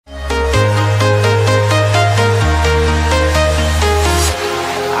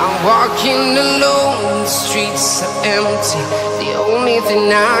thing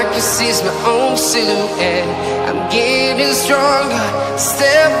I can see is my own silhouette. I'm getting stronger,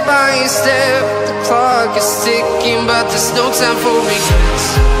 step by step. The clock is ticking, but there's no time for regrets.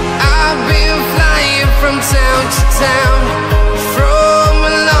 I've been flying from town to town, from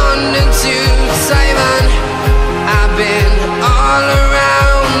London to Taiwan. I've been all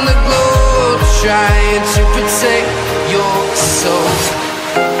around the globe, trying to protect your soul.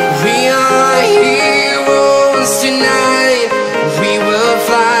 We are heroes tonight. We will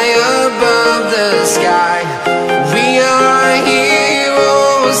fly above the sky. We are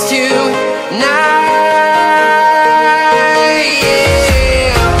heroes tonight.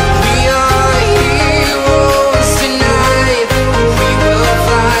 Yeah. We are heroes tonight. We will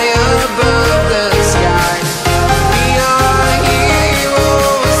fly above the sky. We are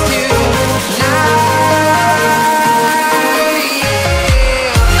heroes tonight.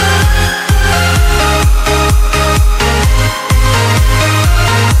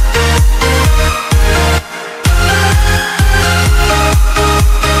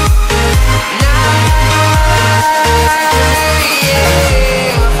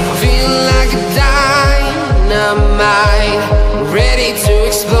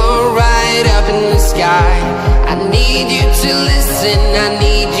 I need you to listen, I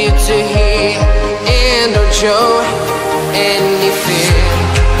need you to hear, and don't show any fear.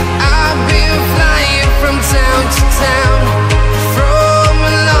 I've been flying from town to town, from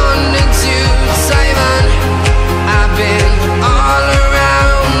London to Taiwan. I've been all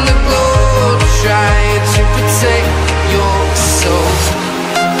around the globe, trying to protect your soul.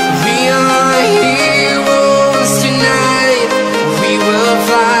 We are heroes tonight. We will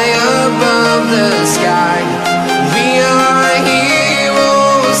fly above the sky. We are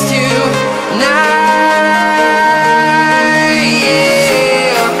heroes tonight.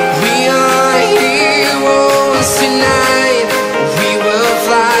 Yeah. We are heroes tonight. We will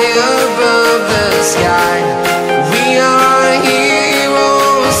fly above the sky. We are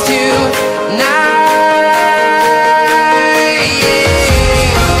heroes tonight. Yeah.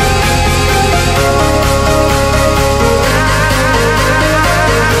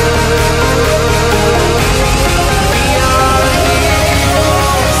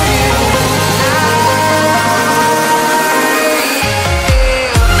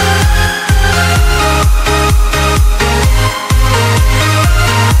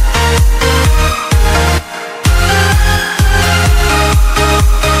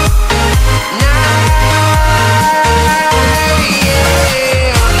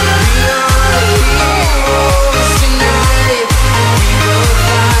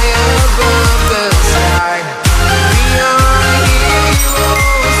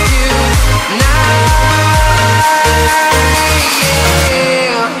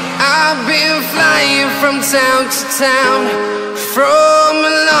 Town to town, from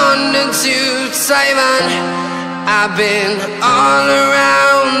London to Taiwan. I've been all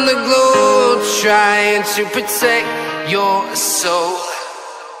around the globe, trying to protect your soul.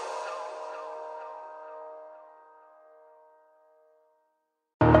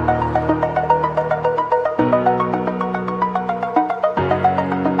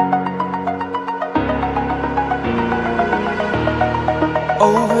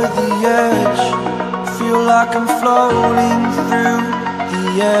 Over the edge, feel like I'm floating through the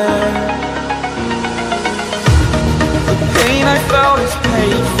air. The pain I felt is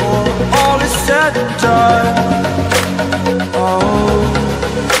paid for, all is said and done. Oh,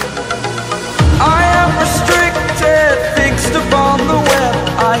 I am restricted, fixed upon the web.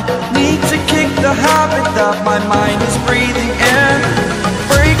 I need to kick the habit that my mind is breathing in.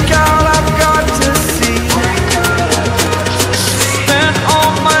 Break out, I've got to see. Spent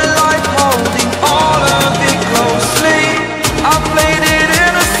all my life holding all of it closely. I played it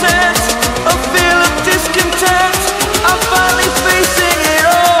innocent, a feel of discontent. I'm finally facing it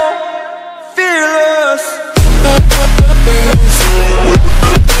all, fearless.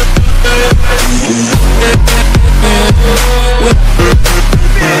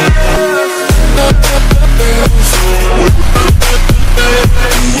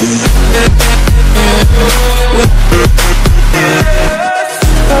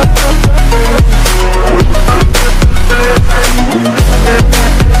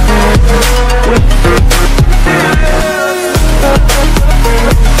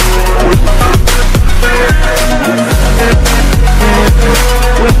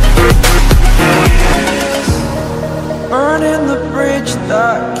 Burning the bridge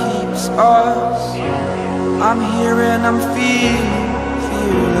that keeps us. I'm here and I'm feeling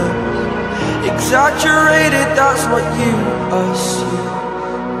fearless. Exaggerated, that's what you assume.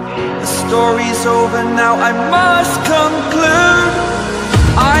 The story's over now, I must conclude.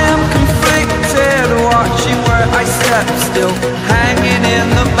 I am conflicted, watching where I step still, hanging in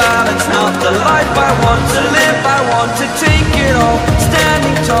the balance. Not the life I want to live, I want to take it all.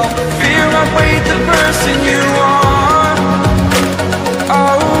 Standing tall, fear I weighed the person you are.